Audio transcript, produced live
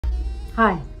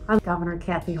Hi, I'm Governor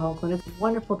Kathy Hochul. It's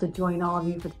wonderful to join all of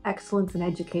you for the Excellence in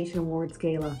Education Awards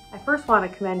Gala. I first want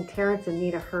to commend Terrence and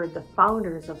Nita Hurd, the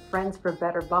founders of Friends for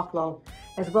Better Buffalo,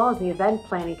 as well as the Event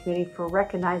Planning Committee for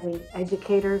recognizing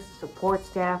educators, support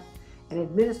staff, and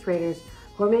administrators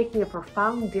who are making a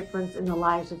profound difference in the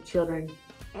lives of children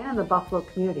and the Buffalo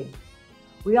community.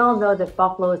 We all know that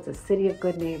Buffalo is the city of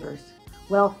good neighbors.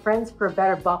 Well, Friends for a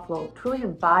Better Buffalo truly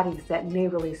embodies that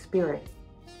neighborly spirit.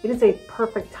 It is a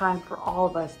perfect time for all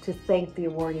of us to thank the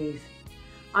awardees.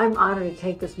 I'm honored to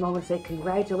take this moment to say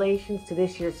congratulations to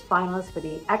this year's finalists for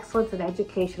the Excellence in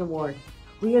Education Award.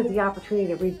 We have the opportunity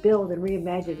to rebuild and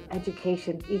reimagine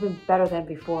education even better than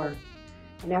before.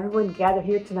 And everyone gathered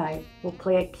here tonight will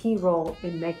play a key role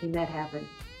in making that happen.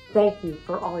 Thank you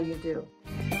for all you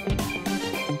do.